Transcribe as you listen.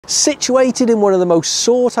Situated in one of the most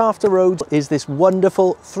sought after roads is this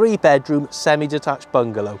wonderful 3-bedroom semi-detached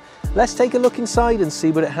bungalow. Let's take a look inside and see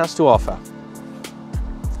what it has to offer.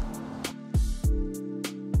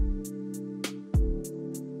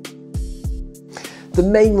 The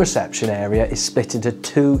main reception area is split into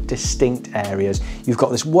 2 distinct areas. You've got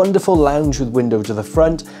this wonderful lounge with window to the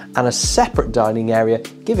front and a separate dining area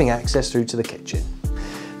giving access through to the kitchen.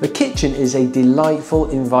 The kitchen is a delightful,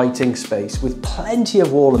 inviting space with plenty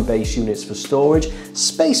of wall and base units for storage,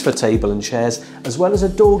 space for table and chairs, as well as a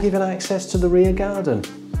door giving access to the rear garden.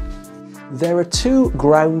 There are 2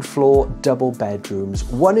 ground floor double bedrooms.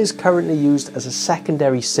 One is currently used as a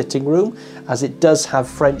secondary sitting room, as it does have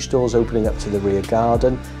French doors opening up to the rear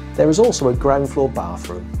garden. There is also a ground floor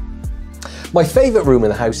bathroom. My favourite room in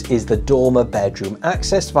the house is the dormer bedroom,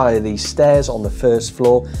 accessed via these stairs on the first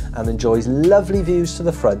floor and enjoys lovely views to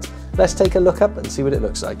the front. Let's take a look up and see what it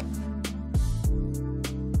looks like.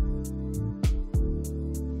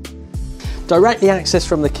 Directly accessed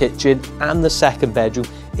from the kitchen and the second bedroom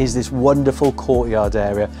is this wonderful courtyard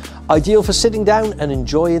area, ideal for sitting down and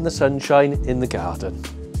enjoying the sunshine in the garden.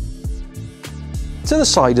 To the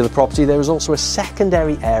side of the property there is also a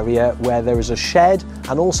secondary area where there is a shed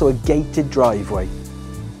and also a gated driveway.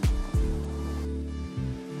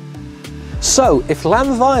 So if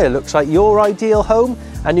Llanfair looks like your ideal home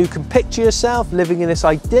and you can picture yourself living in this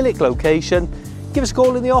idyllic location, give us a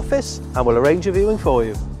call in the office and we'll arrange a viewing for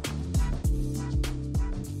you.